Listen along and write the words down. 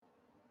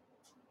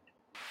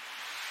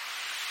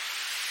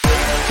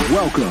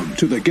Welcome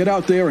to the Get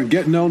Out There and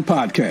Get Known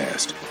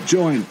podcast.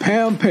 Join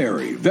Pam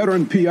Perry,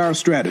 veteran PR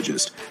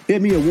strategist,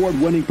 Emmy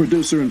award-winning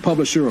producer and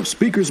publisher of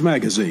Speakers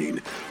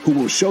Magazine, who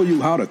will show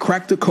you how to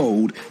crack the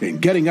code in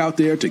getting out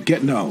there to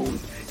get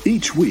known.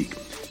 Each week,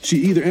 she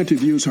either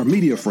interviews her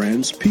media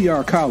friends,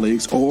 PR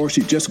colleagues, or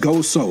she just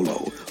goes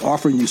solo,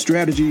 offering you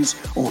strategies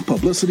on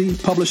publicity,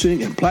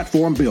 publishing, and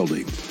platform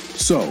building.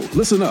 So,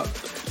 listen up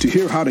to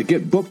hear how to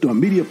get booked on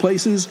media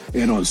places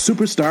and on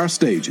superstar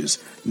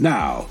stages.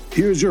 Now,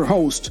 here's your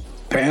host,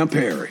 Pam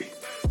Perry.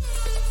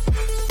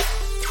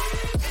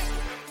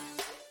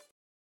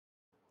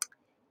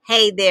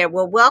 Hey there.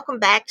 Well, welcome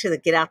back to the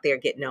Get Out There,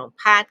 Get Known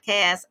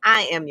podcast.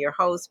 I am your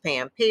host,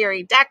 Pam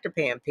Perry, Dr.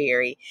 Pam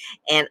Perry,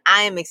 and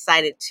I am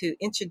excited to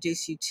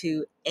introduce you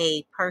to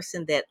a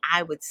person that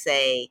I would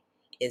say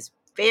is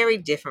very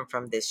different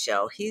from this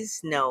show. He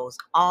knows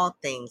all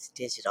things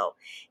digital.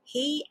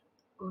 He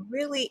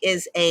really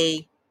is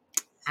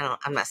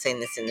I'm not saying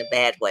this in a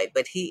bad way,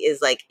 but he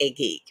is like a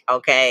geek,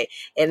 okay?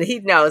 And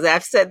he knows,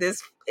 I've said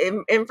this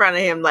in front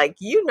of him, like,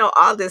 you know,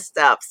 all this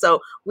stuff.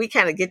 So we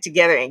kind of get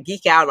together and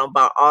geek out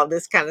about all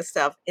this kind of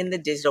stuff in the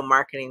digital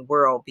marketing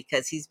world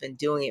because he's been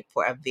doing it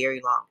for a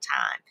very long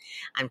time.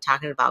 I'm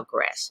talking about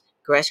Gresh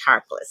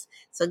Harkless.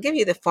 So I'll give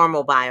you the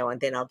formal bio and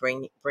then I'll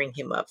bring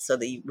him up so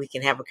that we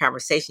can have a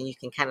conversation. You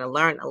can kind of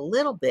learn a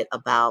little bit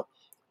about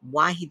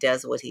why he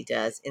does what he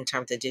does in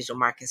terms of digital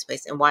marketing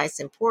space and why it's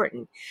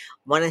important.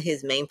 One of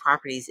his main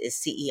properties is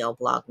CEO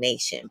Blog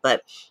Nation,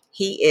 but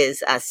he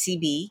is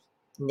cbnation.com.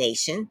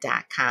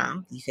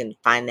 You can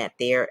find that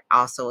there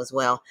also as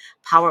well,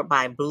 powered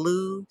by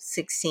Blue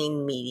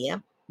 16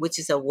 Media, which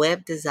is a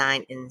web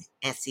design and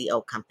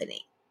SEO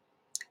company.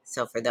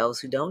 So for those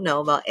who don't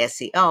know about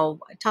SEO,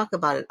 I talk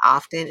about it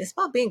often. It's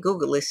about being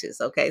Googleicious,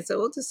 okay? So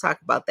we'll just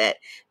talk about that,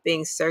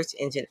 being search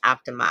engine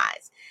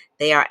optimized.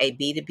 They are a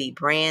B2B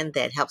brand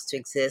that helps to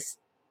exist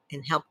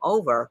and help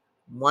over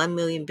 1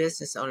 million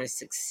business owners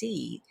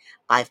succeed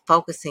by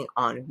focusing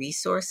on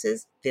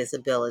resources,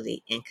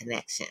 visibility, and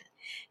connection.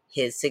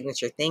 His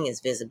signature thing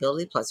is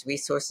visibility plus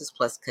resources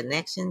plus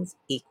connections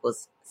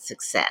equals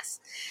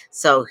success.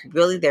 So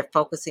really they're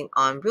focusing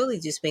on really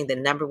just being the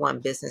number one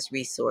business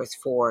resource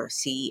for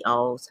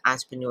CEOs,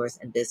 entrepreneurs,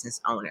 and business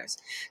owners.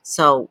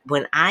 So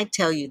when I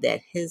tell you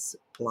that his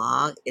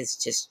blog is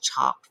just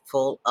chock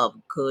full of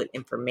good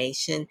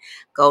information,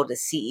 go to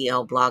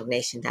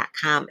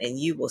ceoblognation.com and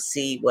you will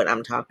see what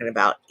I'm talking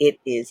about. It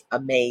is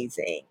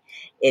amazing.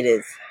 It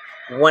is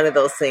one of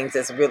those things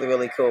that's really,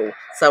 really cool.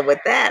 So with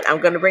that, I'm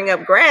going to bring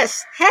up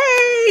Gresh.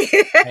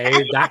 Hey!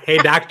 Hey,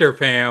 Dr.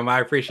 Pam. I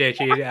appreciate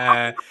you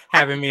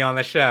having me on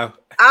the show.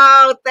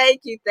 Oh,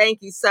 thank you. Thank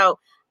you. So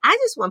I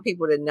just want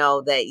people to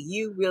know that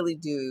you really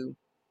do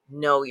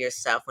know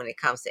yourself when it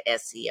comes to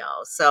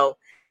SEO. So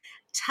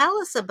tell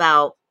us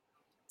about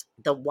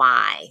the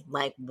why.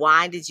 Like,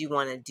 why did you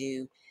want to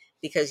do,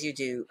 because you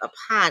do a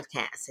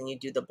podcast and you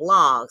do the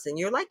blogs and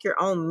you're like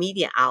your own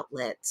media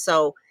outlet.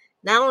 So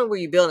not only were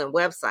you building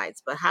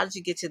websites, but how did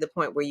you get to the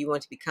point where you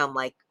want to become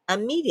like a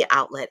media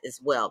outlet as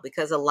well?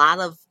 Because a lot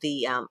of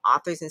the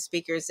authors and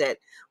speakers that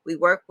we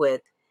work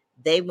with,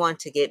 they want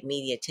to get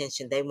media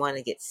attention. They want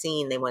to get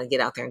seen. They want to get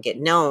out there and get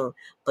known.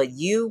 But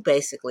you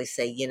basically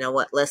say, you know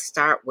what, let's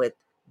start with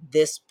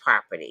this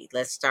property.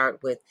 Let's start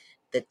with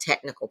the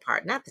technical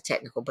part, not the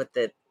technical, but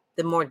the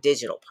more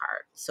digital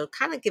part. So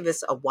kind of give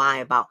us a why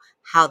about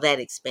how that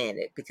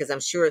expanded, because I'm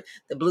sure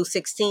the Blue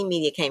 16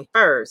 Media came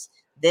first,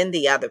 then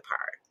the other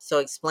part. So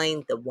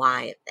explain the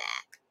why of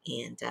that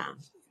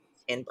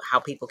and how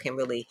people can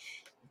really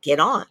get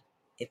on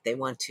if they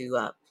want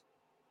to,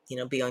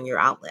 be on your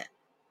outlet.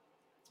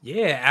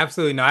 Yeah,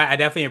 absolutely. No, I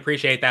definitely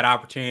appreciate that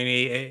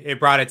opportunity. It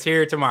brought a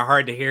tear to my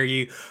heart to hear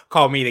you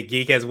call me the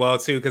geek as well,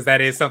 too, because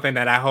that is something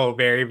that I hold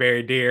very,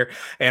 very dear.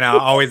 And I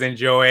always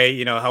enjoy,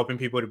 helping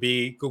people to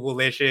be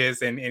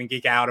Googleicious and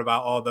geek out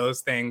about all those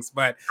things.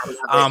 But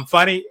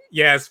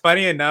it's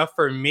funny enough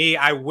for me,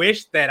 I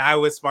wish that I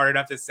was smart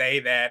enough to say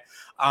that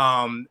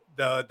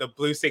the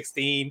Blue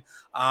 16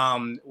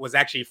 was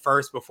actually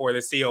first before the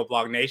CEO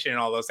Blog Nation and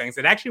all those things.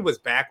 It actually was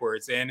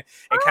backwards. And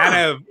it kind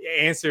of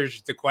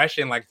answers the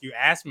question, like you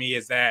asked me,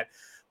 is that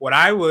what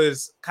I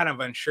was kind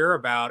of unsure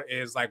about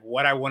is like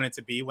what I wanted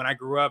to be when I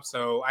grew up.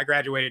 So I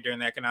graduated during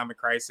the economic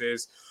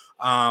crisis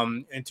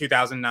in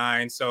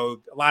 2009.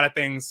 So a lot of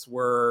things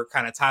were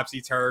kind of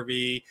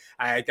topsy-turvy.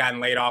 I had gotten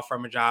laid off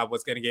from a job,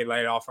 was going to get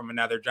laid off from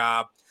another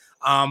job.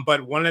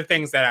 But one of the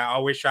things that I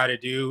always try to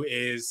do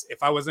is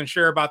if I wasn't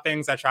sure about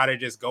things, I try to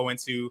just go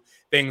into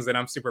things that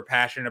I'm super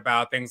passionate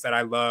about, things that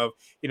I love,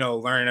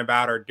 learning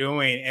about or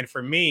doing. And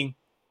for me,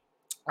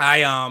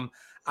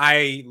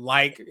 I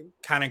like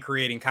kind of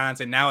creating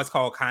content. Now it's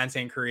called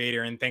content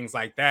creator and things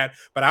like that.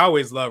 But I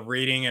always love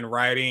reading and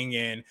writing.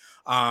 And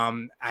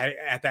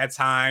at that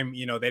time,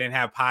 they didn't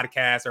have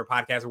podcasts or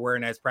podcasts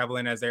weren't as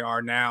prevalent as they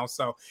are now.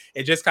 So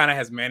it just kind of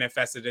has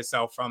manifested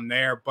itself from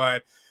there.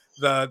 But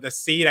the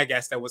seed, I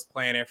guess, that was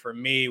planted for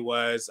me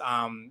was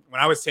when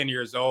I was 10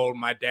 years old.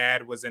 My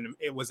dad was in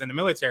the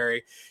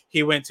military.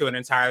 He went to an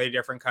entirely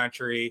different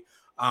country.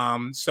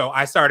 So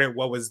I started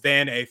what was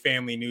then a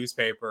family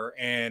newspaper,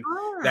 and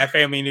Ah, that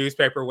family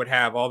newspaper would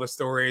have all the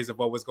stories of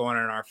what was going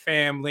on in our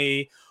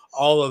family,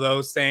 all of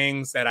those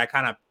things that I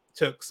kind of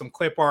took some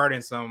clip art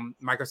and some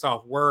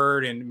Microsoft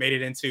Word and made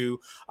it into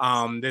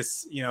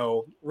this,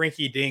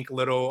 rinky dink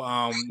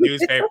little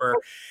newspaper.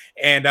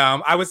 And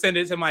I would send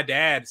it to my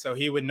dad so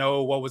he would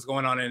know what was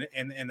going on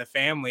in the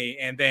family.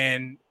 And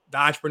then the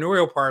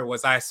entrepreneurial part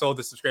was I sold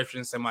the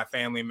subscriptions to my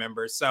family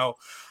members. So,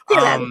 get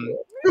out of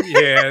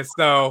here. yeah.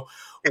 So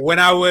when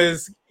I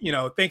was,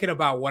 thinking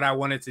about what I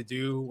wanted to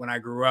do when I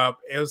grew up,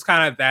 it was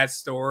kind of that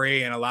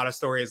story and a lot of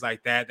stories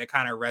like that that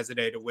kind of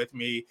resonated with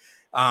me.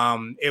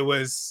 It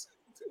was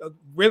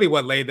really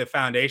what laid the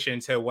foundation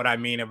to what I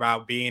mean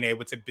about being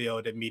able to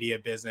build a media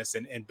business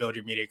and build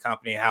your media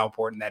company and how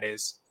important that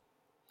is.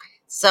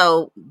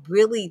 So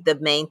really the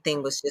main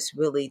thing was just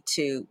really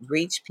to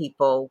reach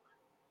people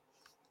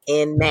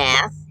in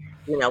mass,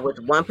 with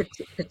one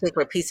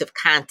particular piece of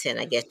content,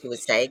 I guess you would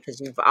say, because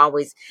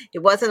it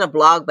wasn't a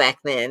blog back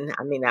then.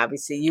 I mean,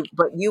 obviously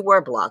but you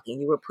were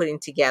blogging, you were putting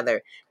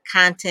together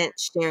content,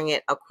 sharing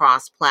it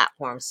across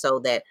platforms so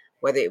that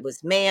whether it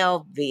was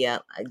mail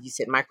via, you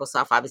said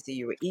Microsoft, obviously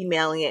you were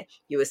emailing it,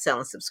 you were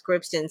selling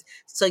subscriptions.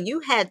 So you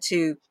had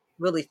to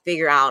really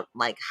figure out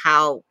like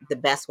how the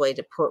best way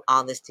to put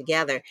all this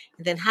together.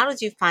 And then how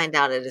did you find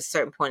out at a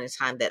certain point in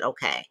time that,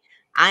 okay,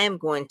 I am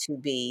going to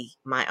be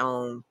my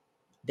own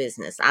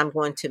business. I'm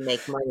going to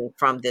make money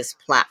from this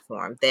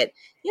platform that,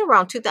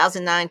 around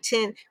 2009,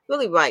 10,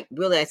 really, like,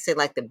 really, I say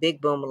like the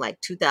big boom of like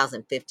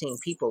 2015,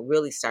 people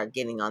really start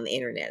getting on the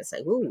internet. It's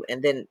like, ooh.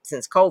 And then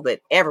since COVID,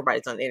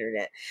 everybody's on the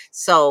internet.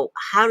 So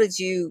how did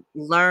you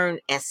learn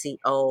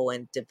SEO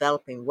and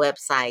developing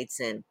websites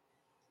and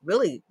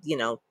really,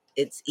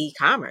 it's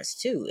e-commerce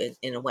too,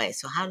 in a way.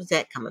 So how did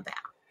that come about?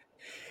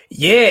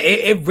 Yeah,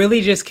 it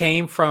really just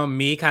came from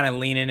me kind of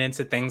leaning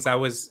into things I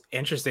was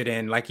interested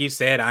in. Like you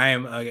said, I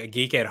am a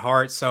geek at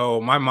heart.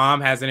 So my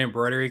mom has an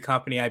embroidery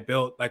company. I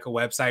built like a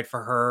website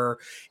for her,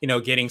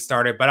 getting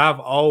started. But I've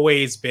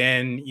always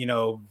been,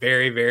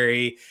 very,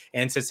 very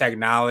into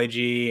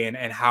technology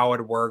and how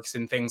it works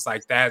and things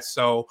like that.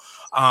 So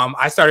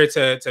I started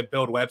to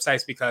build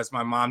websites because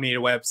my mom needed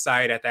a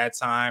website at that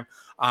time.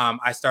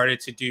 I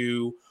started to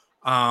do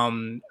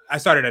I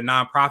started a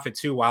nonprofit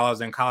too while I was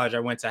in college. I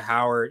went to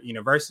Howard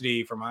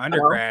University for my Oh,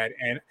 undergrad,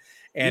 and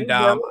you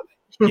know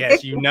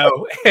yes,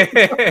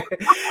 it.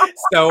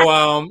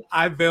 So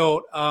I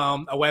built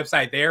a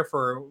website there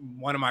for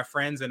one of my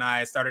friends, and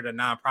I started a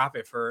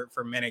nonprofit for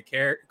Men of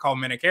Character called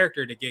Men of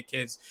Character to get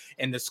kids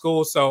into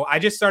school. So I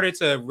just started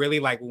to really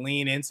like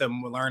lean into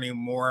learning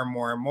more and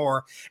more and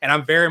more. And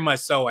I'm very much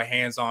so a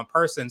hands-on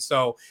person.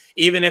 So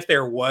even if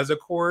there was a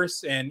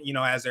course, and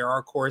as there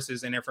are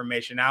courses and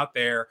information out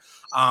there,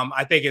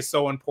 I think it's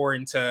so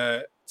important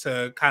to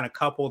kind of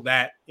couple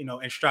that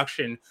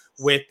instruction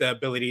with the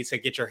ability to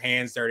get your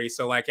hands dirty.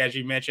 So like as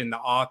you mentioned, the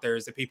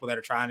authors, the people that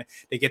are trying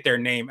to get their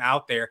name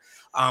out there,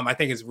 I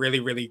think it's really,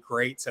 really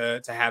great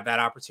to have that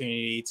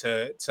opportunity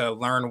to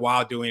learn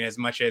while doing as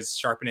much as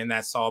sharpening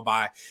that saw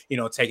by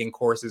taking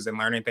courses and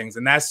learning things.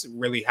 And that's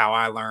really how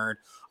I learned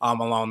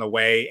along the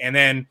way. And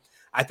then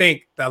I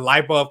think the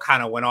light bulb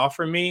kind of went off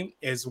for me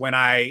is when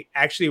I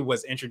actually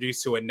was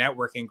introduced to a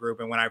networking group.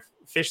 And when I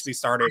officially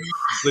started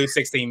Blue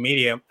 16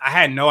 Media, I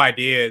had no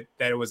idea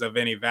that it was of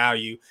any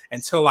value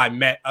until I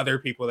met other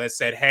people that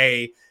said,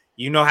 hey,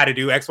 you know how to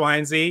do X, Y,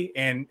 and Z.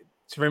 And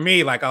for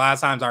me, like a lot of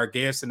times our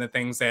gifts and the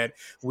things that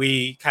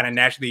we kind of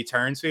naturally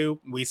turn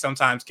to, we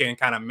sometimes can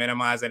kind of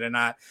minimize it and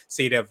not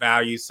see the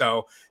value.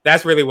 So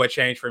that's really what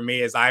changed for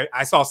me is I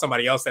saw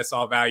somebody else that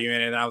saw value in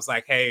it. And I was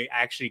like, hey,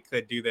 I actually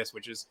could do this,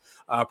 which is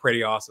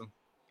pretty awesome.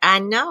 I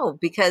know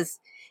because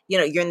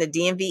you're in the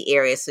DMV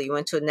area, so you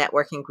went to a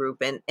networking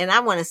group, and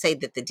I want to say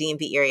that the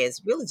DMV area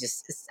is really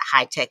just it's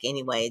high tech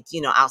anyway.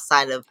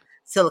 Outside of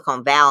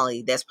Silicon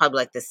Valley, that's probably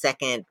like the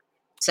second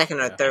or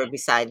Yeah. third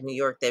beside New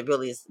York that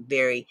really is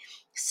very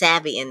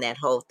savvy in that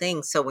whole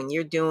thing. So when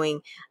you're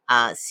doing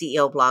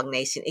CEO Blog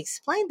Nation,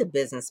 explain the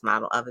business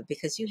model of it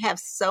because you have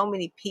so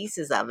many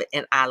pieces of it,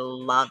 and I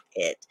love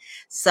it.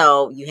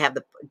 So you have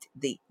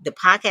the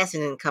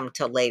podcasting didn't come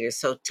till later.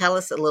 So tell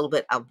us a little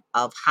bit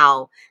of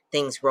how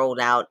things rolled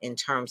out in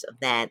terms of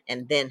that,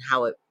 and then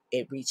how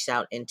it reached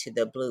out into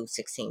the Blue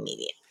 16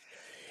 Media.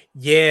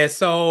 Yeah,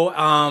 so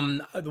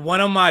one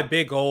of my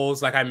big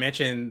goals, like I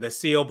mentioned, the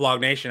CEO Blog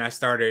Nation, I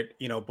started,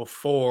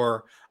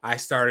 before I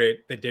started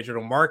the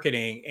digital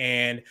marketing.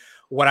 And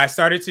what I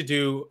started to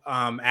do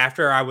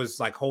after I was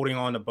like holding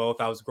on to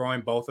both, I was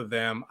growing both of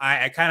them.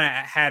 I kind of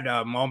had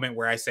a moment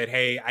where I said,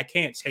 hey, I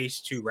can't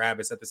taste two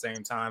rabbits at the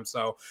same time.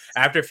 So I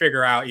have to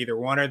figure out either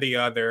one or the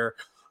other,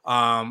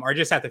 or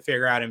just have to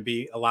figure out and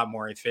be a lot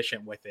more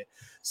efficient with it.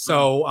 Mm.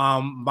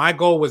 So my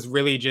goal was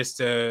really just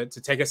to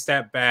take a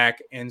step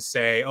back and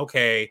say,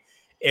 okay,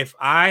 if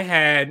I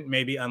had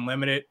maybe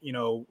unlimited,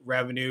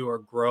 revenue or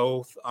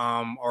growth,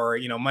 or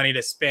money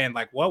to spend,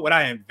 like what would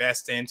I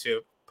invest in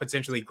to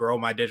potentially grow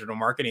my digital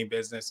marketing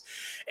business?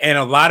 And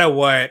a lot of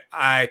what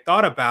I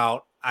thought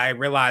about, I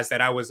realized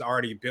that I was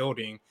already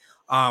building.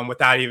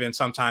 without even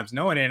sometimes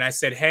knowing it. And I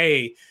said,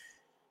 hey,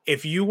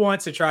 if you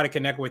want to try to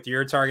connect with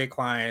your target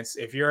clients,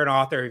 if you're an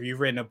author, if you've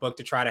written a book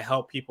to try to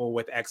help people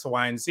with X,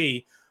 Y, and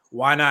Z,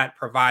 why not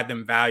provide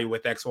them value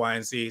with X, Y,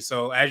 and Z?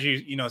 So as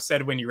you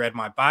said when you read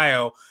my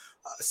bio,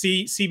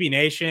 CB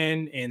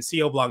Nation and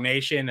CO Blog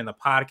Nation and the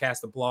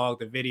podcast, the blog,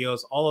 the videos,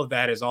 all of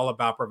that is all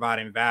about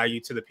providing value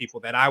to the people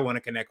that I want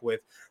to connect with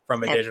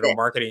from a That's digital it.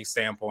 marketing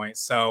standpoint.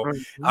 So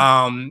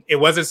Mm-hmm. it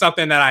wasn't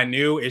something that I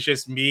knew. It's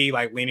just me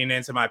like leaning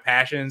into my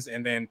passions,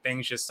 and then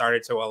things just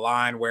started to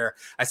align where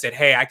I said,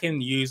 hey, I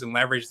can use and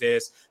leverage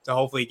this to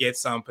hopefully get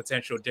some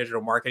potential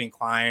digital marketing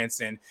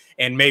clients and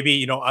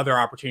maybe other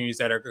opportunities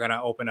that are going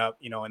to open up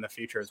in the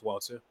future as well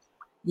too.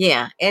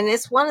 Yeah, and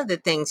it's one of the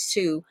things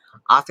too.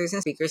 Authors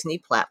and speakers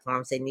need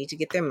platforms. They need to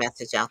get their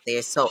message out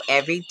there. So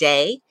every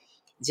day,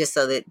 just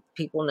so that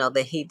people know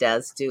that he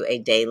does do a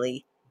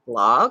daily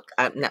blog,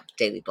 not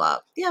daily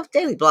blog, yeah,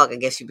 daily blog, I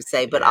guess you would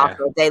say, but Yeah.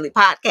 also a daily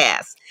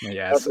podcast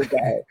Yes. every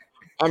day.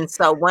 And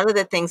so one of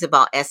the things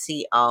about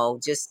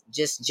SEO,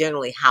 just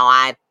generally how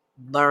I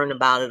learn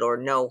about it or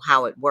know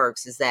how it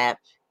works, is that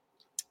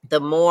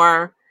the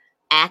more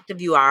active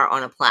you are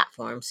on a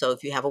platform, so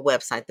if you have a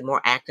website, the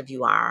more active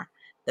you are,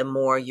 the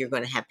more you're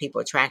going to have people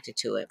attracted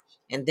to it.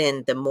 And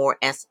then the more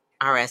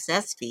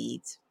RSS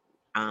feeds,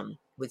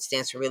 which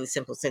stands for really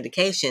simple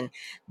syndication,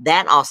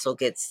 that also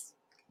gets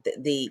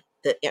the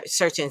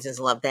search engines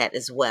love that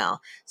as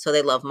well. So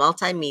they love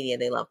multimedia,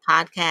 they love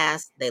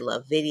podcasts, they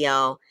love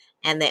video,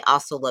 and they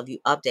also love you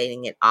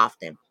updating it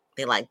often.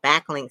 They like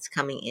backlinks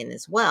coming in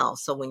as well.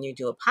 So when you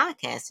do a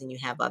podcast and you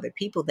have other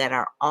people that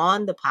are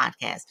on the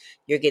podcast,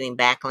 you're getting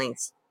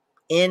backlinks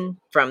in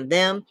from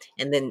them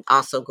and then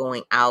also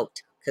going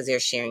out because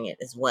they're sharing it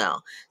as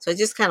well. So I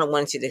just kind of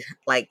wanted you to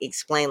like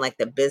explain like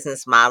the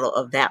business model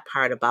of that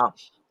part about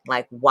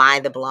like why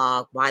the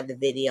blog, why the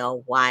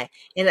video, why,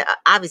 and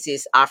obviously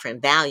it's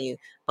offering value,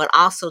 but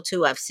also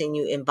too, I've seen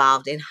you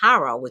involved in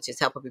HARO, which is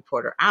Help a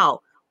Reporter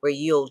Out, where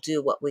you'll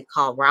do what we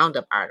call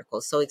roundup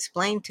articles. So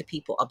explain to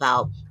people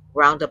about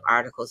roundup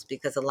articles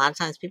because a lot of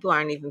times people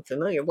aren't even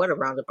familiar what a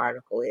roundup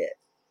article is.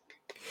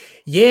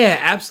 Yeah,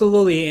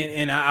 absolutely.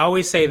 And I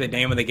always say the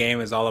name of the game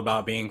is all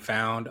about being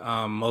found.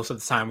 Most of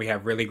the time, we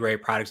have really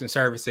great products and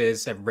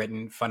services, have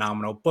written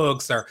phenomenal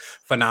books, or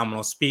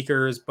phenomenal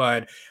speakers,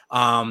 but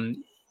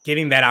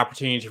getting that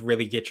opportunity to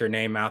really get your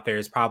name out there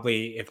is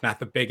probably, if not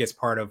the biggest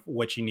part of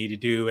what you need to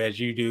do, as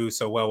you do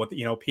so well with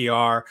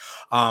PR.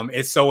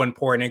 It's so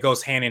important. It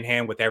goes hand in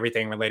hand with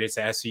everything related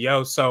to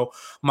SEO. So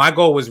my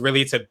goal was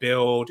really to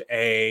build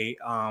a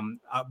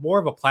more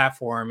of a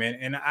platform,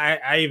 and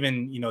I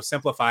even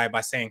simplify it by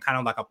saying kind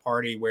of like a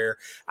party where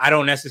I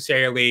don't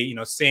necessarily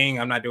sing,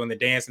 I'm not doing the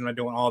dance, I'm not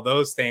doing all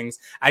those things.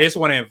 I just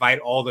want to invite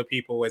all the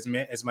people as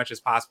much as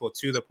possible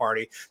to the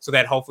party so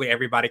that hopefully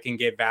everybody can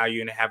get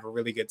value and have a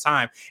really good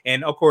time.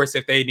 And of course,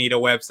 if they need a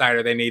website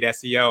or they need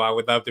SEO, I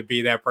would love to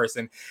be that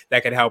person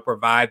that could help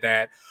provide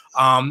that.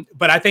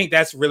 But I think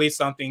that's really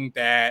something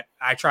that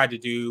I tried to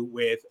do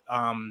with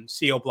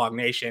CO Blog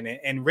Nation.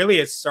 And really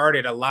it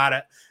started a lot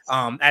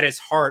of at its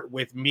heart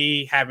with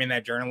me having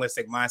that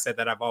journalistic mindset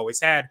that I've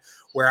always had,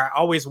 where I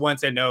always want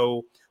to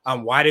know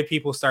why did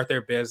people start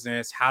their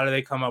business? How do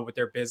they come up with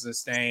their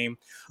business name?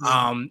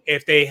 Yeah.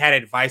 If they had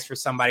advice for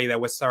somebody that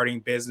was starting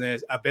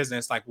a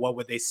business, like what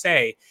would they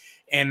say?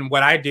 And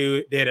what I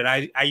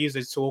I use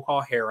a tool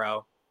called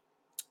Hero,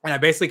 and I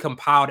basically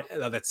compiled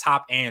the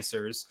top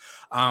answers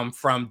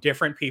from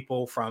different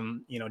people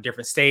from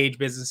different stage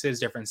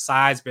businesses, different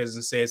size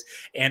businesses,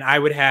 and I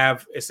would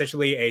have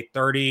essentially a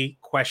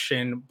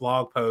 30-question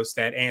blog post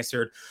that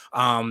answered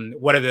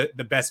what are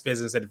the best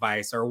business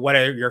advice, or what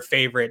are your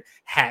favorite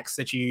hacks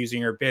that you use in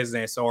your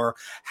business, or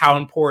how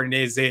important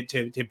is it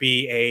to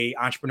be a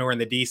entrepreneur in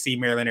the DC,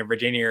 Maryland, and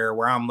Virginia area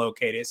where I'm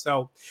located.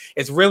 So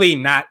it's really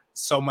not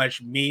so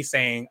much me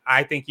saying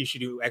I think you should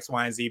do X,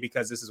 Y, and Z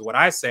because this is what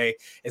I say.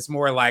 It's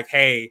more like,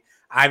 hey,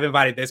 I've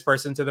invited this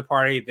person to the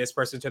party, this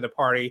person to the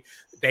party.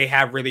 They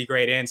have really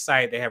great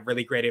insight. They have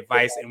really great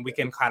advice, and we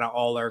can kind of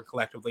all learn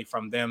collectively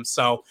from them.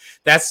 So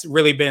that's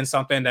really been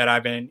something that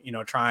I've been,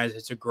 trying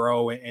to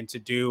grow and to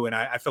do. And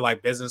I feel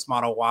like business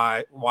model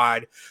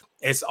wide,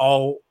 it's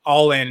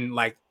all in.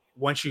 Like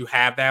once you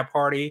have that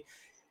party,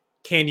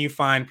 can you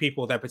find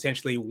people that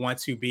potentially want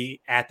to be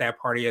at that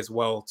party as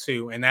well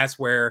too? And that's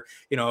where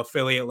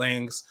affiliate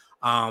links,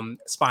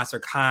 sponsor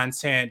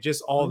content,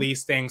 just all Mhm.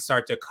 these things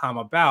start to come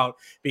about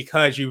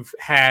because you've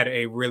had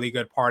a really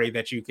good party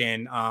that you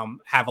can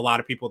have a lot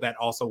of people that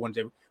also want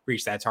to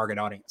reach that target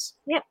audience.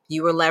 Yep,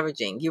 you were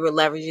leveraging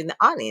the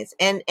audience,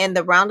 and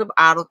the roundup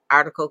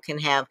article can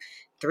have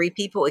 3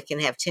 people, it can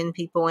have 10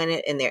 people in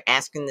it, and they're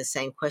asking the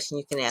same question.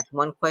 You can ask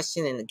one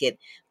question and get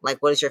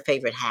like, "What is your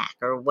favorite hack?"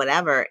 or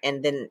whatever,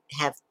 and then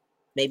have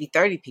maybe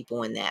 30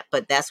 people in that.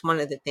 But that's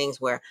one of the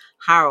things where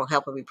Haro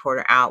Help a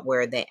Reporter Out,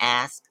 where they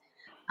ask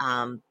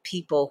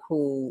people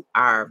who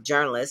are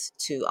journalists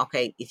to,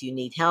 okay, if you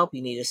need help,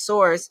 you need a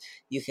source,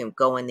 you can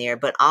go in there.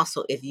 But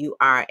also, if you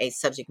are a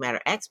subject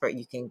matter expert,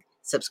 you can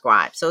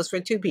subscribe. So it's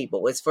for 2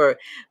 people. It's for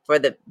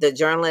the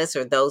journalists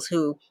or those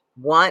who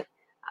want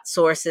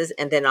sources,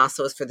 and then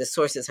also it's for the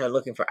sources who are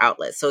looking for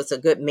outlets. So it's a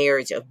good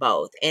marriage of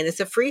both, and it's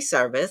a free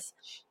service,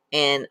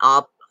 and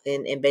all.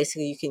 And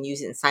basically you can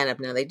use it and sign up.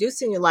 Now they do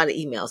send you a lot of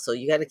emails, so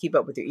you got to keep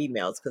up with your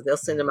emails because they'll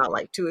send them out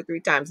like 2 or 3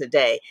 times a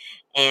day.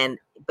 And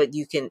but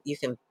you can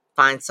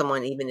find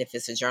someone, even if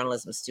it's a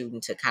journalism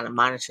student, to kind of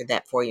monitor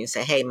that for you and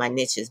say, hey, my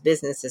niche is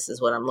business, this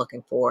is what I'm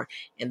looking for,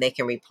 and they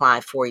can reply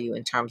for you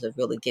in terms of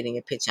really getting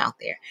a pitch out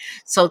there.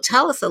 So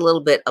tell us a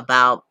little bit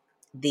about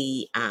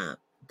the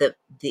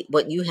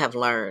what you have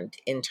learned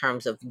in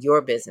terms of your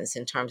business,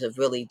 in terms of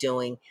really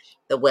doing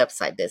the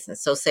website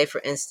business. So say, for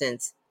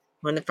instance,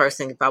 one of the first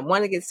things, if I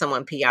want to get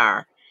someone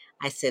PR,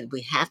 I said,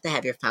 we have to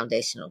have your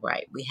foundational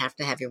right. We have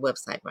to have your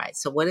website right.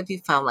 So what have you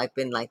found like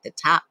been like the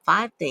top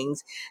 5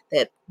 things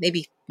that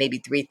maybe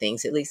 3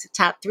 things, at least the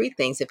top 3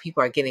 things that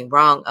people are getting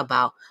wrong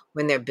about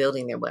when they're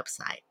building their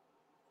website?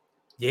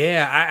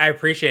 Yeah, I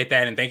appreciate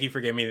that. And thank you for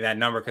giving me that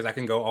number because I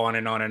can go on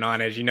and on and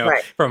on, as you know,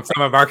 Right. from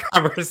some of our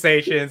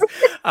conversations.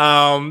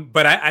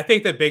 But I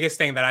think the biggest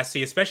thing that I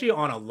see, especially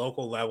on a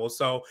local level,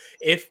 so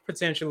if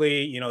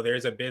potentially,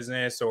 there's a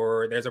business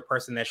or there's a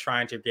person that's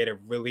trying to get a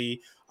really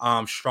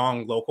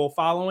strong local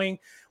following,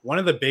 one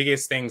of the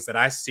biggest things that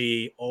I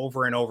see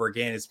over and over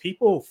again is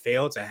people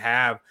fail to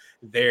have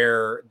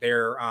their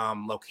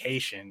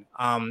location.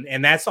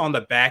 And that's on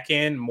the back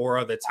end, more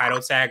of the title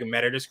tag and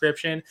meta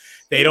description.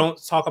 They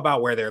don't talk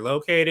about where they're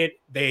located.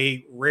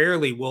 They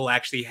rarely will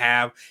actually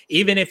have,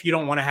 even if you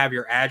don't want to have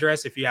your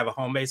address, if you have a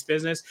home-based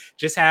business,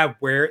 just have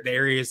where the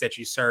areas that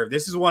you serve.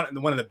 This is one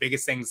of the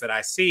biggest things that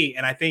I see.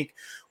 And I think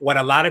what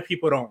a lot of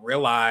people don't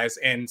realize,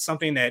 and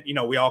something that,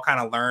 we all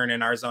kind of learn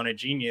in our zone of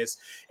genius,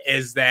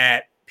 is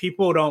that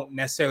people don't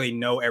necessarily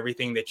know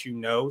everything that you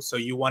know. So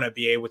you want to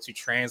be able to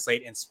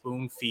translate and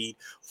spoon feed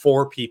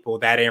for people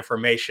that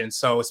information.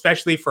 So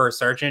especially for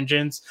search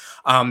engines,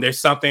 there's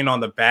something on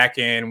the back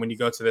end when you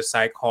go to the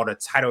site called a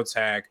title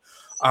tag.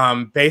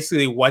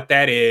 Basically what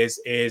that is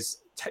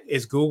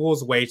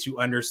Google's way to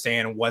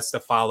understand what's to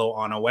follow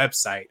on a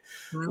website.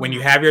 When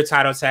you have your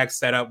title tag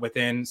set up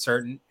within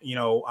certain,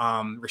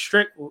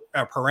 restrict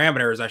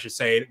parameters, I should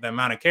say, the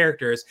amount of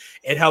characters,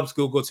 it helps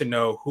Google to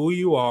know who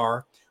you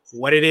are,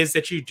 what it is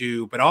that you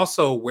do, but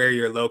also where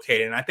you're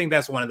located. And I think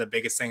that's one of the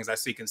biggest things I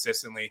see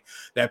consistently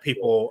that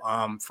people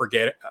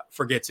forget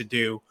to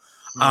do.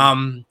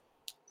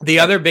 The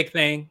other big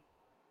thing.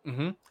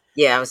 Mhm.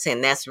 Yeah, I was saying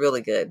that's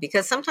really good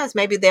because sometimes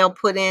maybe they'll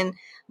put in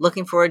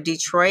looking for a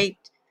Detroit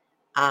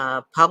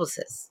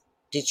publicist,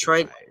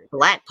 Detroit Right.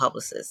 Black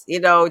publicist,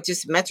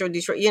 just Metro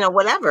Detroit,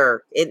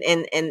 whatever.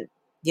 And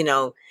you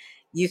know,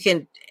 you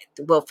can,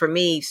 well, for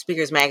me,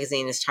 Speakers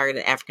Magazine is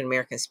targeted African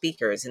American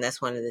speakers, and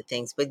that's one of the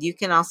things. But you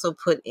can also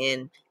put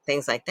in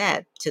things like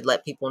that to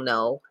let people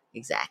know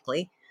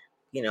exactly,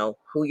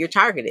 who your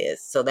target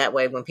is. So that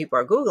way, when people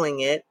are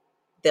Googling it,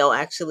 they'll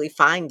actually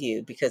find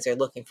you because they're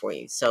looking for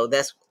you. So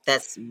that's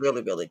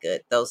really, really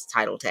good. Those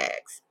title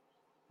tags.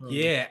 Mm.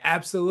 Yeah,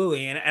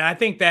 absolutely. And I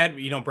think that,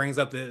 brings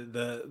up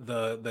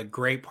the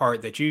great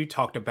part that you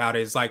talked about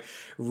is like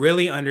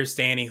really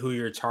understanding who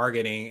you're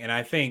targeting. And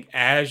I think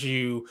as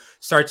you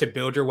start to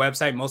build your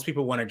website, most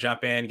people want to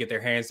jump in, get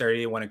their hands dirty,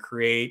 they want to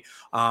create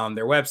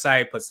their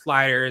website, put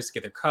sliders,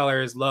 get their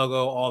colors,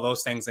 logo, all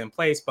those things in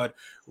place. But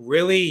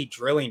really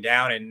drilling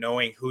down and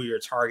knowing who you're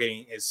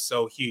targeting is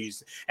so huge.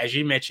 As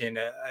you mentioned,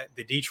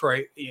 the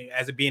Detroit,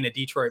 as it being a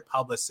Detroit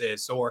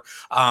publicist or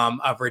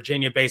a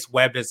Virginia-based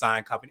web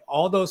design company.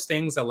 All those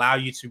things allow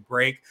you to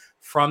break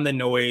from the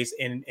noise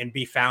and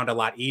be found a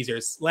lot easier.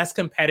 It's less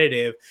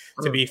competitive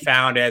to be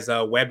found as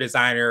a web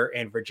designer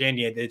in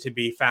Virginia than to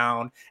be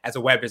found as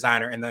a web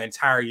designer in the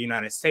entire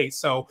United States.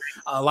 So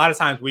a lot of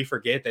times we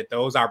forget that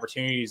those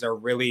opportunities are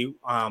really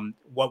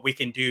what we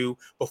can do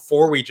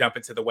before we jump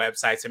into the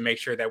website to make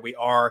sure that we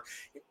are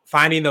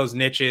finding those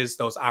niches,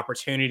 those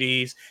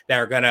opportunities that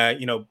are going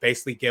to,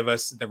 basically give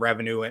us the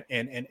revenue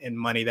and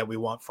money that we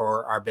want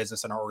for our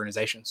business and our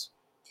organizations.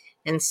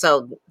 And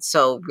so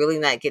really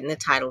not getting the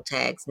title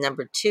tags.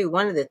 Number 2,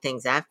 one of the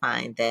things I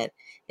find that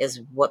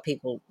is what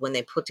people, when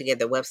they put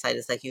together a website,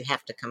 is like you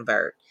have to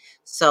convert.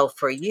 So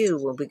for you,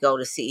 when we go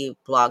to CE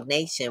Blog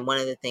Nation, one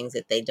of the things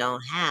that they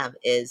don't have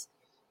is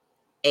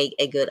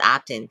a good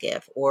opt-in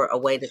gift or a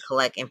way to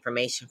collect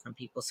information from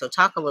people. So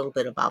talk a little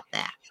bit about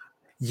that.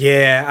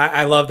 Yeah,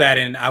 I love that.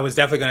 And I was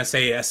definitely going to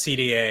say a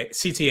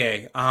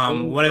CTA.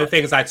 Ooh, One of the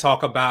things I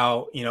talk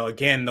about,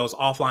 again, those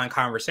offline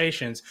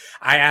conversations,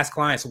 I ask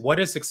clients, what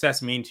does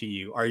success mean to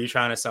you? Are you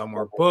trying to sell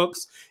more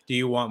books? Do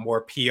you want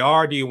more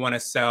PR? Do you want to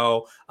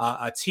sell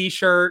a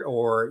t-shirt?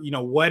 Or,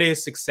 what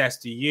is success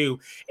to you?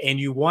 And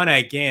you want to,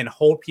 again,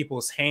 hold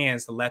people's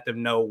hands to let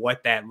them know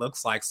what that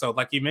looks like. So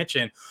like you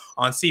mentioned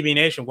on CB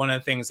Nation, one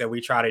of the things that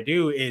we try to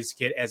do is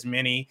get as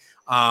many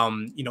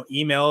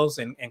emails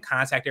and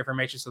contact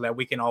information so that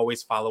we can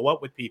always follow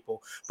up with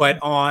people. But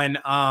on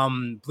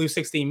Blue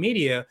 16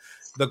 Media,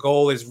 the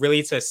goal is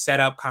really to set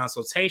up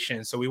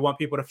consultations. So we want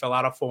people to fill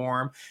out a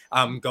form,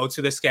 go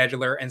to the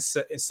scheduler and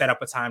set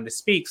up a time to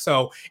speak.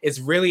 So it's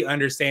really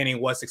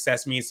understanding what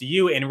success means to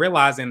you and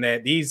realizing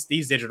that these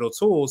digital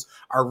tools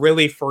are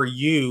really for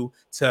you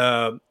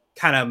to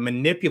kind of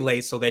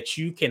manipulate so that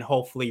you can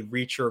hopefully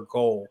reach your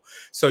goal.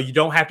 So you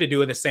don't have to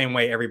do it the same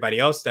way everybody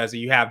else does it.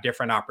 You have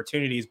different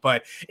opportunities,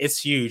 but it's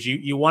huge.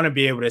 You want to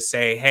be able to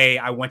say, hey,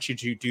 I want you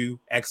to do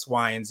X,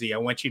 Y, and Z. I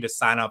want you to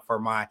sign up for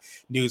my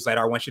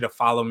newsletter. I want you to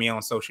follow me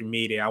on social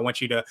media. I want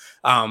you to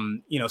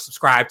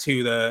subscribe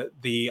to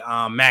the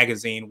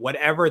magazine,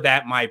 whatever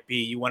that might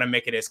be. You want to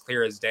make it as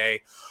clear as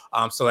day,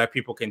 so that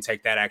people can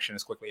take that action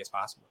as quickly as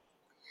possible.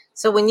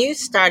 So when you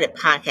started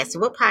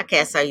podcasting, what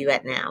podcast are you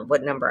at now?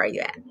 What number are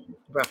you at,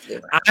 roughly?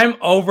 I'm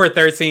over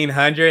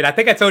 1,300. I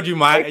think I told you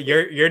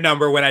your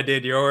number when I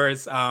did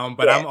yours,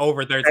 but Yeah, I'm over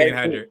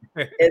 1,300.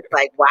 it's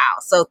like, wow.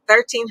 So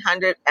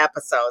 1,300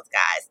 episodes,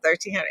 guys.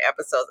 1,300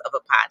 episodes of a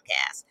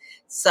podcast.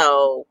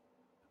 So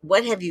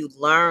what have you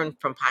learned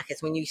from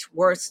podcasts? When you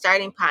were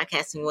starting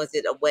podcasting, was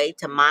it a way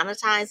to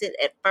monetize it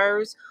at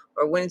first?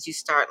 Or when did you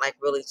start like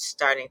really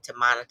starting to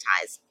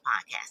monetize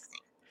podcasting?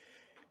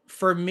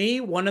 For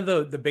me, one of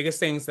the biggest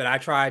things that I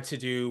tried to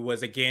do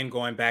was, again,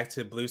 going back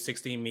to Blue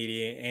 16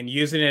 Media and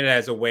using it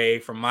as a way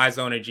from my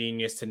zone of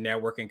genius to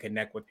network and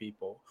connect with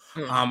people.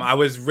 Mhm. I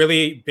was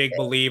really big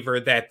believer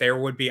that there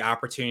would be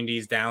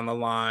opportunities down the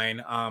line,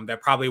 that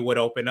probably would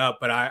open up,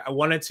 but I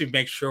wanted to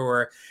make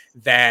sure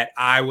that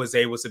I was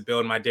able to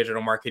build my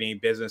digital marketing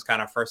business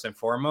kind of first and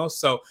foremost.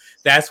 So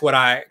that's what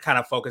I kind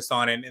of focused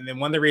on. And then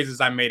one of the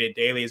reasons I made it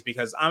daily is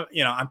because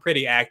I'm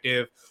pretty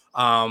active.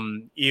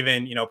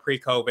 Even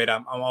pre-COVID,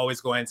 I'm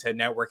always going to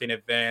networking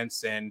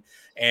events and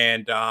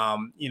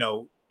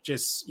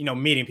just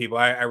meeting people.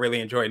 I really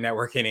enjoy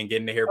networking and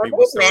getting to hear And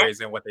people's we met. stories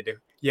and what they do.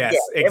 Yeah,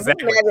 Yes, and we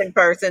exactly. met in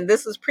person.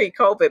 This was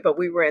pre-COVID, but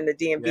we were in the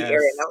DMV area,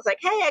 and I Yes. was like,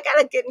 "Hey, I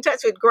gotta get in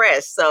touch with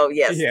Gresh." So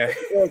yes, Yeah.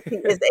 he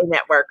is a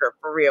networker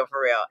for real,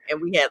 for real. And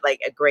we had like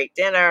a great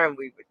dinner, and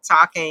we were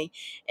talking,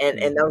 and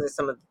Mhm. those are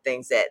some of the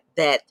things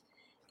that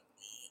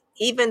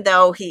even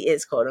though he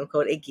is quote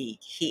unquote a geek,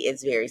 he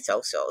is very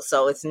social.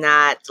 So it's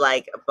not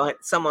like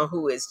someone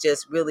who is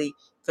just really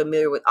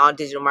familiar with all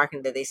digital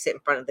marketing that they sit in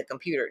front of the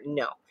computer.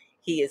 No,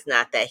 he is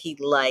not that. He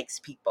likes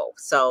people.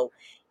 So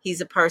he's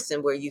a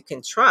person where you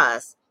can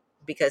trust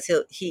because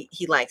he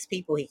likes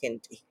people. He can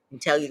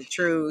tell you the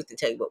truth and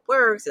tell you what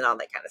works and all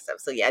that kind of stuff.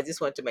 So yeah, I just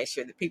wanted to make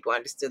sure that people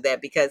understood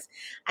that because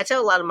I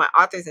tell a lot of my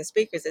authors and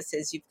speakers that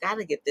says you've got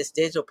to get this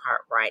digital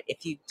part right.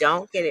 If you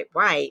don't get it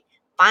right,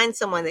 find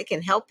someone that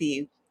can help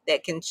you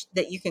that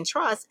you can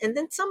trust, and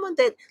then someone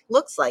that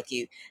looks like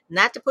you.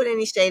 Not to put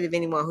any shade of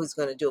anyone who's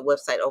going to do a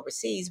website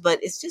overseas,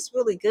 but it's just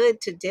really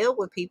good to deal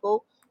with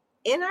people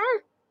in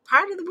our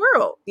part of the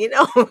world, in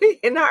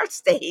our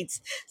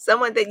states.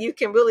 Someone that you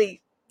can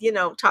really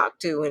talk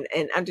to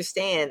and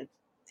understand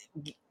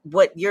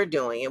what you're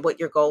doing and what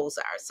your goals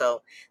are.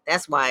 So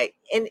that's why,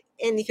 and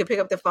you can pick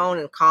up the phone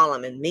and call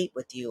them and meet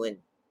with you and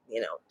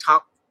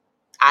talk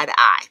eye to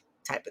eye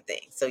type of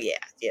thing. So yeah,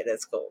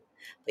 that's cool.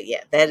 But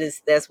yeah,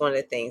 that's one of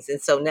the things.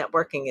 And so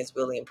networking is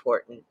really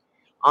important,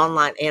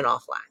 online and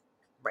offline.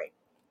 Right.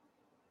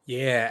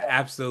 Yeah,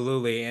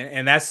 absolutely.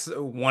 And that's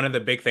one of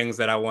the big things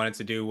that I wanted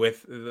to do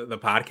with the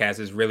podcast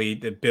is really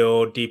to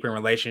build deeper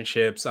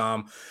relationships.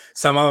 One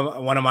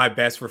of my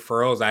best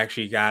referrals I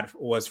actually got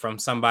was from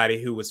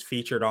somebody who was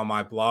featured on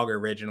my blog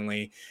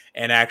originally.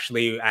 And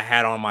actually I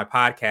had on my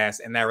podcast,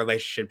 and that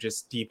relationship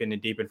just deepened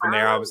and deepened from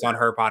there. I was on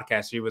her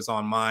podcast, she was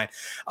on mine,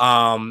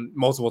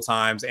 multiple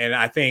times. And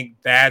I think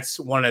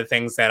that's one of the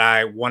things that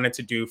I wanted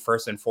to do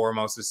first and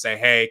foremost is say,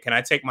 hey, can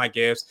I take my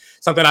gifts?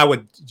 Something I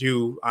would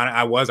do,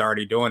 I was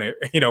already doing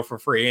it, for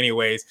free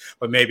anyways,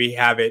 but maybe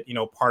have it,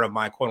 part of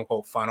my quote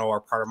unquote funnel or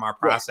part of my Yeah.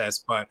 process.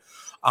 But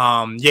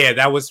yeah,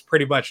 that was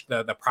pretty much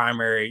the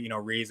primary,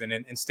 reason,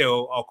 and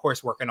still, of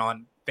course, working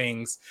on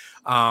things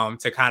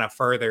to kind of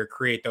further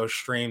create those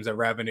streams of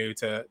revenue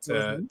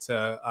Mhm.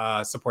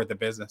 to support the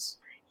business.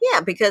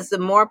 Yeah, because the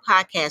more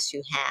podcasts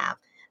you have,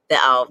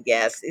 oh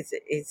yes,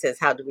 it says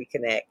how do we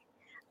connect?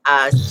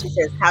 She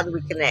says, how do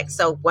we connect?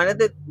 So one of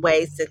the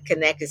ways to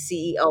connect is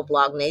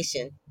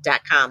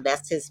ceoblognation.com.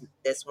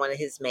 That's one of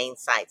his main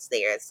sites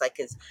there. It's like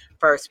his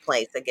first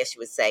place, I guess you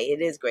would say.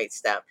 It is great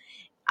stuff.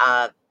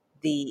 Uh,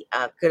 the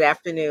Good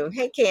afternoon.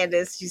 Hey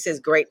Candace, she says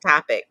great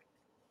topic.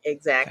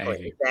 Exactly, Thank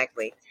you.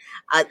 exactly.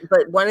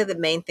 But one of the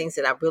main things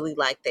that I really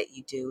like that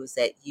you do is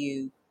that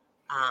you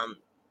um,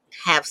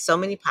 have so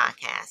many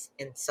podcasts.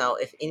 And so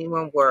if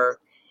anyone were,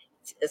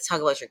 let's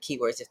talk about your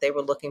keywords. If they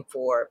were looking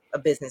for a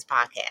business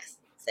podcast,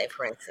 say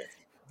for instance,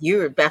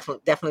 you're definitely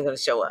going to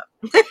show up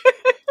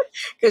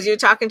because you're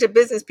talking to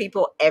business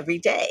people every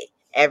day.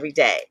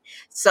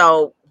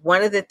 So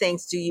one of the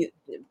things,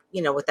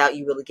 without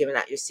you really giving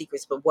out your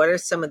secrets, but what are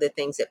some of the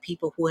things that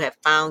people who have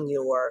found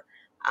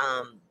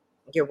um,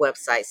 your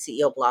website,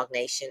 CEO Blog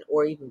Nation,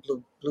 or even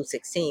Blue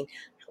 16,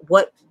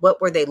 what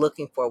were they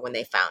looking for when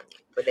they found you?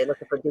 Were they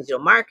looking for digital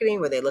marketing?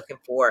 Were they looking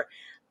for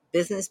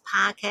business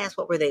podcasts?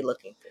 What were they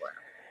looking for?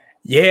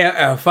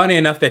 Yeah, funny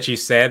enough that you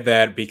said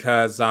that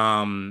because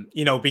and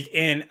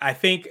I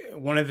think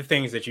one of the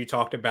things that you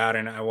talked about,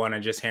 and I want to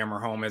just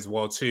hammer home as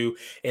well too,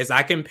 is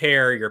I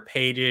compare your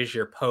pages,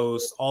 your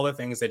posts, all the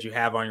things that you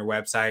have on your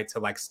website to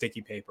like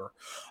sticky paper.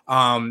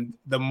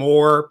 The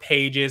more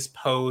pages,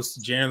 posts,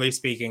 generally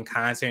speaking,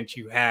 content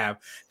you have,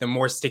 the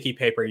more sticky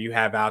paper you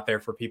have out there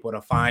for people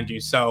to find you.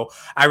 So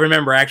I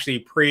remember actually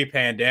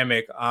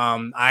pre-pandemic,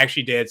 I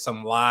actually did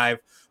some live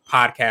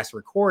podcast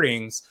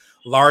recordings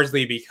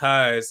largely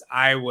because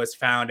I was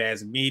found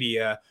as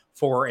media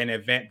for an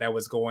event that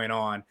was going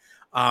on.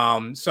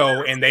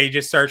 And they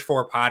just searched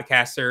for a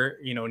podcaster,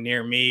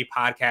 near me,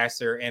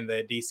 podcaster in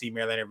the DC,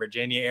 Maryland, and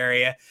Virginia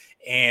area.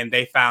 And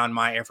they found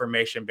my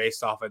information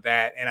based off of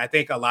that. And I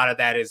think a lot of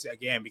that is,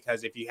 again,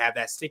 because if you have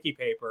that sticky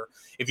paper,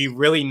 if you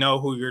really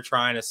know who you're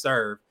trying to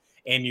serve,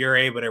 and you're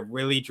able to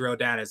really drill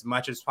down as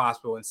much as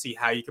possible and see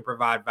how you can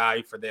provide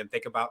value for them,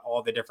 think about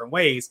all the different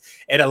ways,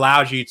 it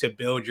allows you to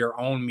build your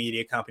own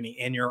media company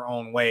in your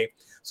own way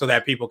so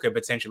that people could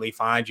potentially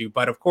find you.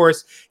 But of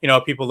course,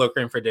 people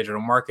looking for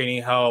digital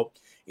marketing help,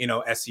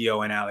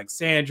 SEO in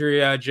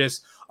Alexandria,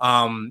 just,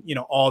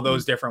 all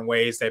those different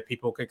ways that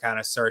people could kind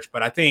of search.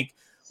 But I think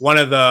one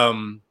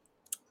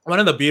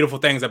of the beautiful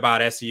things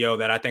about SEO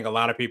that I think a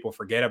lot of people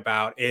forget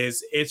about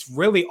is it's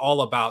really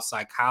all about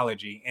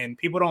psychology. And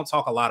people don't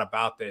talk a lot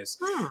about this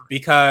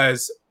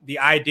because the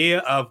idea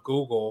of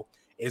Google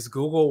is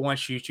Google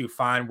wants you to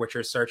find what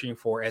you're searching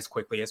for as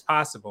quickly as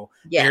possible.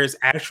 Yes. There's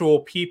actual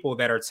people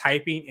that are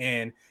typing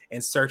in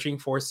and searching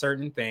for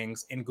certain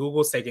things, and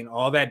Google's taking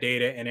all that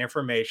data and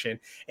information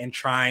and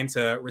trying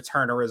to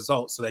return a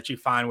result so that you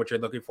find what you're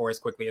looking for as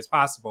quickly as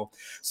possible.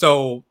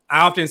 So I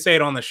often say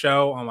it on the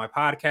show, on my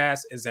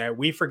podcast, is that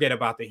we forget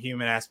about the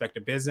human aspect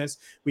of business.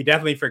 We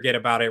definitely forget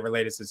about it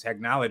related to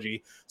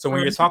technology. So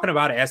when you're talking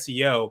about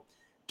SEO,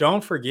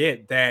 don't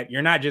forget that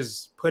you're not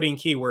just putting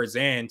keywords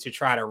in to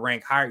try to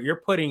rank higher. You're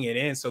putting it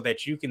in so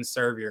that you can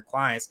serve your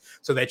clients,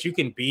 so that you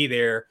can be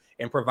there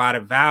and provide a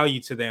value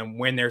to them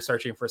when they're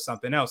searching for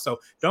something else. So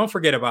don't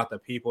forget about the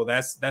people.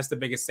 That's the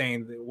biggest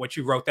thing. What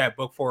you wrote that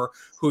book for,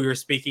 who you're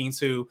speaking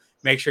to,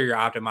 make sure you're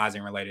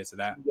optimizing related to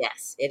that.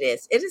 Yes, it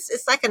is.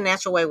 It's like a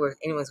natural way where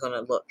anyone's going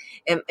to look.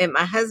 And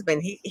my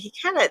husband, he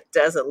kind of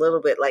does a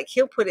little bit like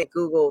he'll put in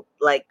Google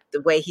like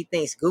the way he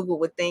thinks Google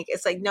would think.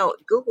 It's like, no,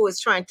 Google is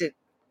trying to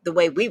the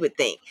way we would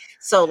think.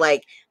 So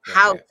like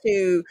how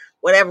to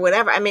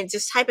whatever. I mean,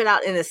 just type it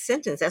out in a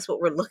sentence. That's what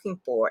we're looking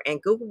for.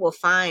 And Google will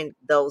find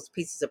those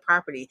pieces of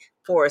property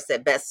for us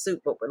that best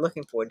suit what we're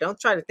looking for. Don't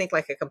try to think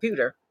like a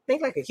computer.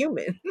 Think like a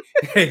human.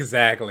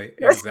 Exactly.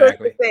 That's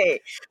the thing.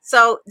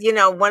 So,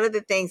 one of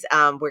the things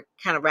we're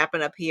kind of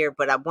wrapping up here,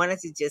 but I wanted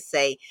to just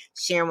say,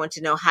 Sharon wants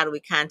to know, how do we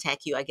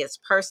contact you? I guess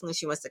personally,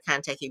 she wants to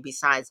contact you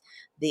besides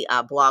the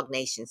Blog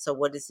Nation. So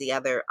what is the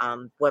other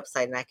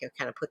website? And I can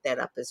kind of put that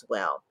up as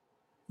well.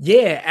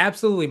 Yeah,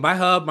 absolutely.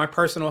 My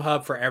personal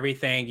hub for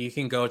everything, you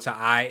can go to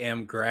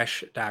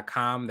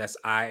iamgresh.com. That's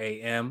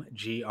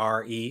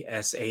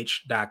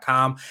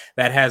IAMGRESH.com.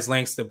 That has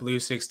links to Blue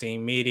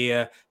 16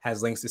 Media,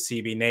 has links to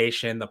CB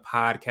Nation, the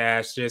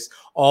podcast, just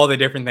all the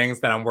different things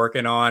that I'm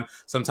working on.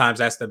 Sometimes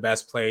that's the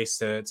best place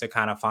to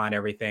kind of find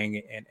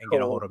everything and Cool.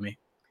 get a hold of me.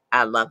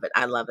 I love it.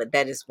 I love it.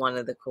 That is one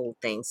of the cool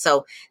things.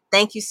 So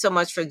thank you so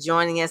much for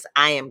joining us.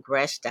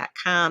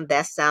 IamGresh.com.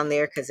 That's down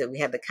there because we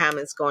had the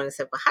comments going and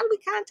said, well, how do we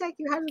contact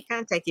you? How do we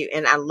contact you?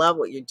 And I love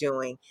what you're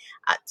doing.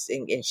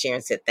 And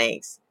Sharon said,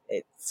 thanks.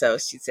 So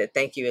she said,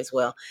 thank you as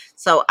well.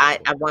 So I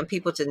want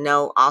people to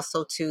know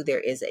also too, there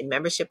is a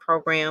membership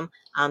program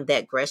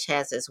that Gresh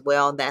has as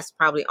well. That's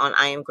probably on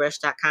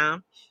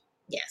IamGresh.com.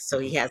 Yes. So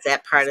he has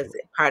that part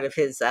of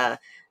his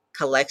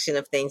collection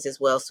of things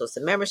as well. So it's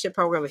a membership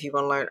program if you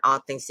want to learn all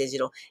things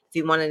digital. If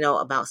you want to know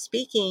about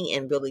speaking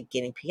and really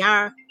getting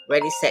PR,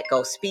 Ready, Set,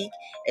 Go, Speak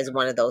is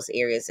one of those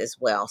areas as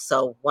well.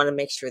 So want to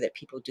make sure that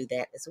people do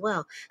that as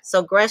well.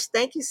 So Gresh,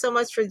 thank you so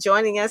much for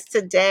joining us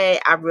today.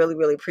 I really,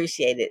 really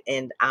appreciate it.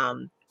 And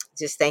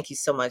just thank you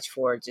so much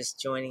for just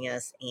joining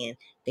us and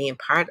being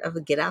part of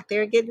a Get Out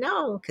There and Get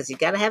Known, because you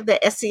got to have the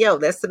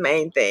SEO. That's the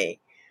main thing.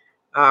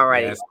 All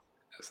righty. Yes,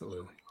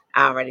 absolutely.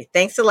 All righty.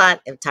 Thanks a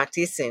lot and talk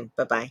to you soon.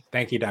 Bye-bye.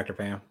 Thank you, Dr.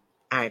 Pam.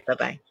 All right.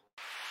 Bye-bye.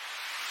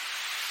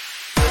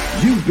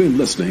 You've been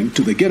listening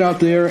to the Get Out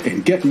There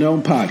and Get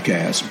Known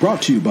podcast,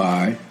 brought to you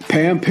by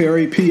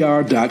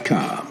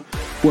PamPerryPR.com,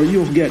 where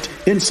you'll get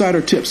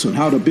insider tips on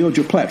how to build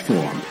your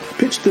platform,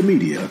 pitch the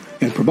media,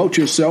 and promote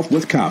yourself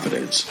with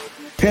confidence.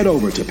 Head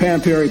over to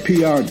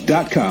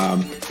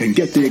PamPerryPR.com and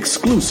get the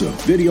exclusive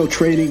video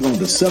training on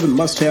the 7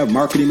 must-have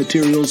marketing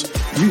materials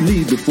you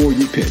need before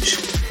you pitch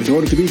in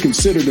order to be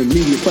considered in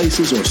media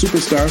places or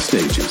superstar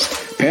stages.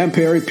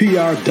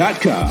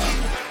 PamPerryPR.com,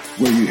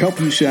 where you help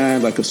you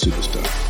shine like a superstar.